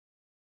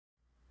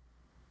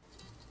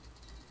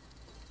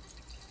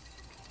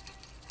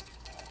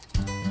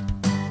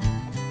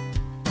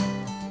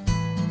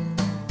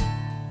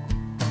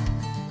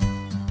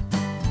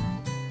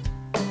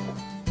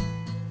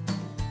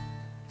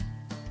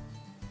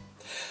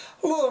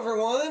Hello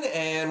everyone,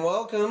 and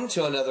welcome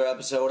to another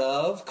episode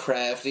of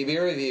Crafty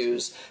Beer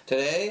Reviews.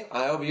 Today,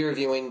 I'll be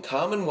reviewing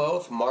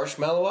Commonwealth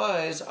Marshmallow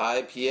Eyes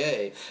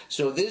IPA.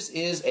 So this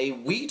is a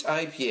wheat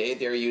IPA.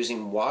 They're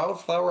using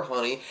wildflower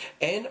honey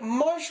and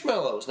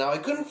marshmallows. Now, I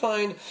couldn't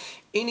find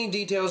any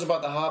details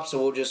about the hops, so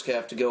we'll just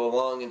have to go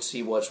along and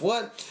see what's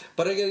what.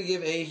 But I gotta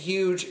give a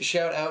huge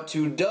shout out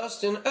to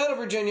Dustin out of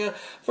Virginia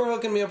for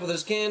hooking me up with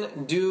this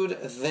can. Dude,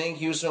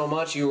 thank you so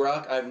much. You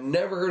rock. I've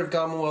never heard of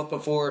Commonwealth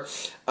before.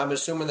 I'm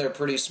assuming they're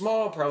pretty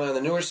small, probably on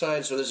the newer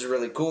side, so this is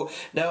really cool.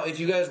 Now, if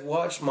you guys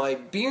watched my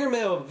beer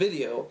mail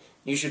video,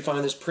 you should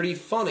find this pretty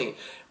funny.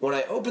 When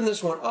I opened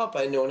this one up, I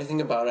didn't know anything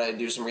about it. I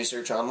do some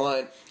research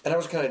online, and I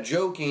was kind of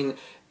joking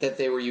that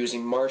they were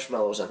using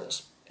marshmallows in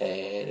this.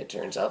 And it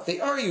turns out they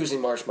are using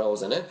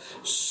marshmallows in it.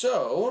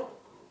 So,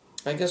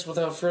 I guess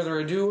without further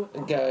ado,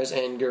 guys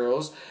and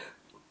girls,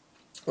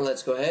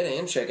 let's go ahead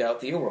and check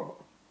out the aroma.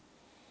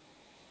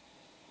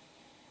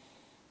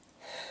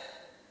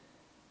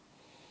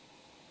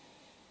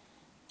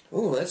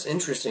 Ooh, that's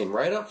interesting.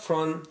 Right up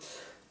front,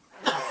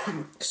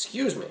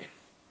 excuse me.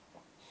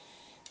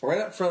 Right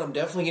up front, I'm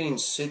definitely getting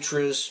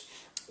citrus,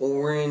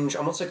 orange,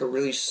 almost like a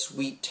really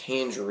sweet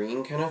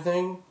tangerine kind of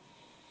thing.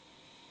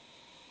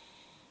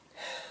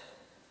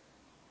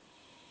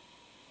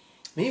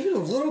 Maybe a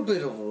little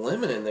bit of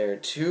lemon in there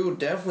too.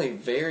 Definitely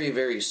very,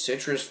 very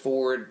citrus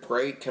forward,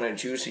 bright, kind of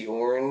juicy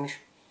orange.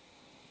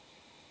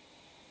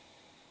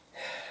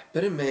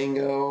 Bit of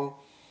mango.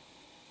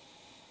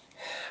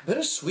 Bit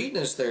of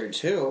sweetness there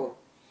too.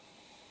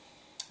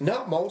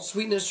 Not malt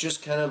sweetness,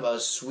 just kind of a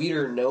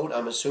sweeter note.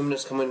 I'm assuming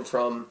it's coming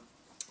from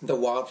the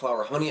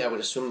wildflower honey. I would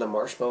assume the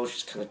marshmallows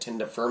just kind of tend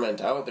to ferment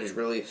out. There's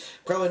really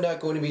probably not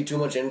going to be too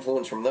much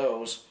influence from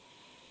those.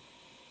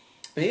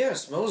 But yeah, it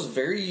smells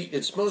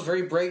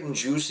very bright and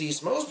juicy. It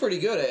smells pretty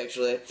good,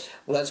 actually.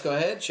 Let's go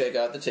ahead and check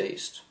out the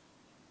taste.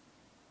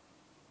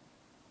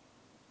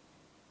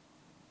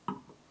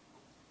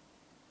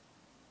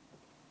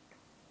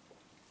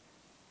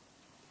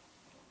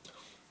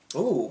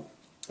 Ooh,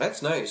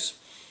 that's nice.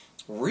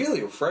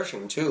 Really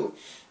refreshing, too.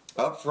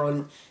 Up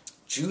front,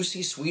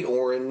 juicy sweet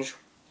orange.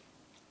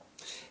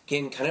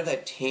 Again, kind of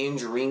that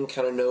tangerine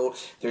kind of note.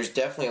 There's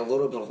definitely a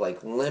little bit of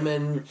like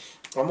lemon,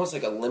 almost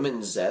like a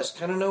lemon zest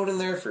kind of note in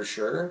there for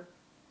sure.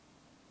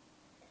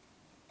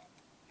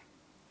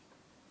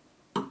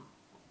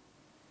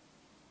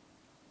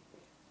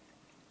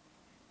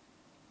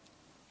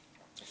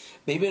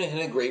 Maybe a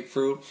hint of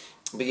grapefruit,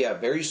 but yeah,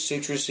 very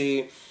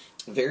citrusy,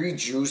 very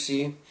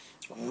juicy,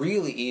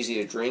 really easy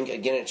to drink.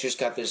 Again, it's just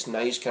got this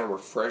nice kind of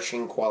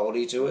refreshing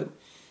quality to it.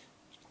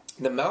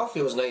 The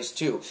mouthfeel is nice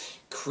too.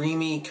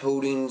 Creamy,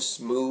 coating,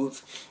 smooth,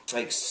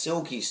 like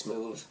silky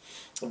smooth.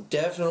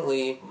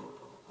 Definitely,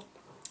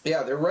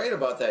 yeah, they're right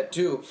about that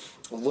too.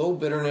 Low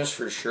bitterness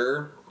for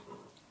sure.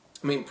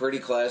 I mean, pretty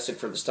classic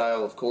for the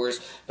style, of course.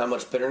 Not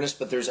much bitterness,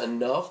 but there's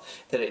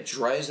enough that it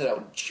dries it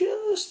out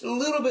just a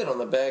little bit on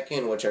the back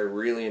end, which I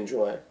really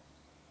enjoy.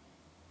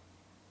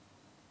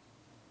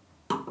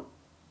 And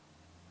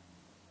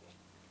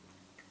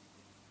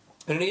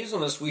it is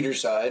on the sweeter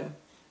side.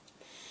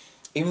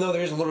 Even though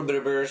there's a little bit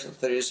of bitterness,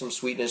 there is some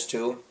sweetness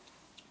too.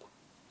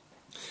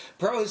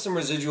 Probably some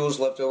residuals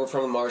left over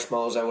from the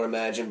marshmallows, I would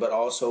imagine, but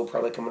also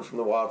probably coming from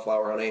the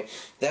wildflower honey.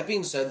 That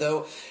being said,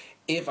 though,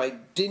 if I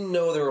didn't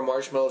know there were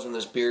marshmallows in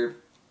this beer,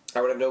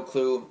 I would have no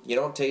clue. You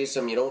don't taste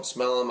them, you don't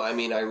smell them. I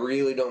mean, I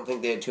really don't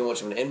think they had too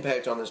much of an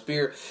impact on this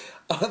beer,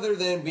 other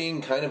than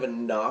being kind of a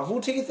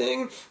novelty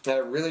thing. And I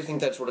really think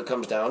that's what it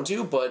comes down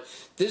to. But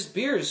this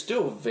beer is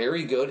still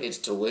very good. It's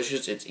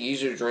delicious. It's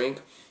easy to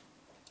drink.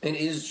 It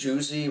is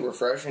juicy,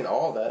 refreshing,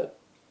 all that.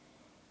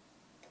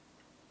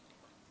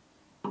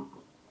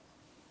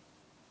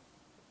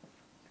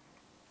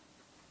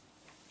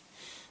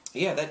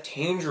 Yeah, that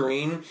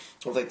tangerine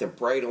with like the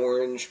bright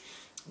orange,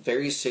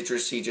 very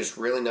citrusy, just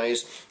really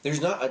nice.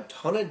 There's not a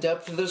ton of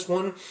depth to this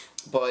one,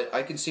 but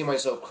I could see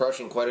myself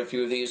crushing quite a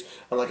few of these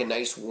on like a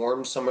nice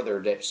warm summer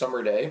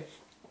day.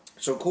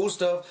 So cool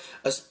stuff,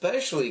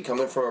 especially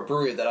coming from a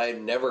brewery that I've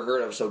never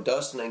heard of. So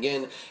Dustin,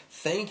 again,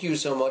 thank you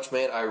so much,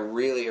 man. I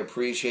really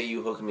appreciate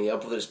you hooking me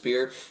up with this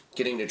beer,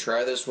 getting to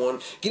try this one,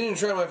 getting to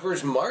try my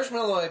first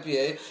marshmallow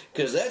IPA,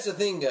 because that's the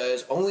thing,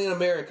 guys. Only in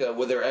America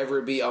would there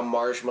ever be a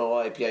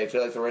marshmallow IPA. I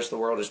feel like the rest of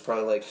the world is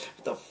probably like,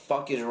 what the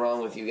fuck is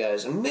wrong with you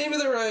guys? And maybe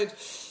they're right,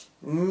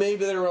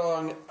 maybe they're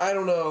wrong, I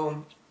don't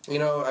know. You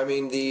know, I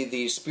mean,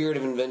 the spirit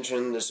of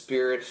invention, the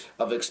spirit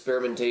of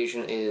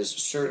experimentation is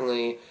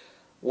certainly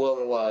well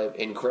and alive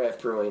in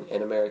craft brewing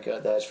in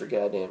America, that's for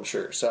goddamn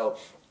sure. So,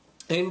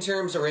 in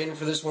terms of rating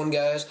for this one,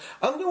 guys,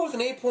 I'm going with an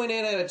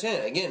 8.8 out of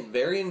 10. Again,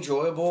 very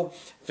enjoyable,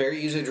 very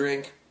easy to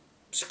drink,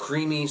 it's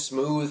creamy,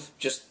 smooth,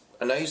 just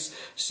a nice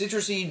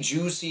citrusy,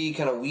 juicy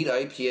kind of wheat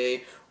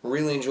IPA.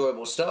 Really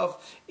enjoyable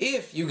stuff.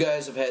 If you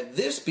guys have had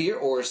this beer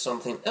or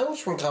something else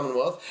from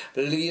Commonwealth,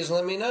 please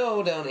let me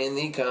know down in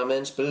the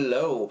comments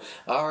below.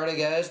 Alrighty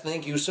guys,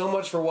 thank you so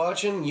much for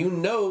watching. You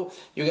know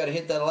you gotta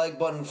hit that like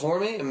button for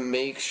me, and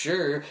make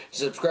sure to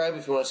subscribe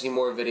if you want to see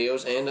more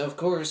videos, and of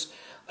course,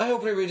 I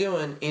hope whatever you're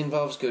doing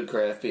involves good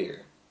craft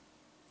beer.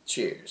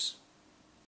 Cheers.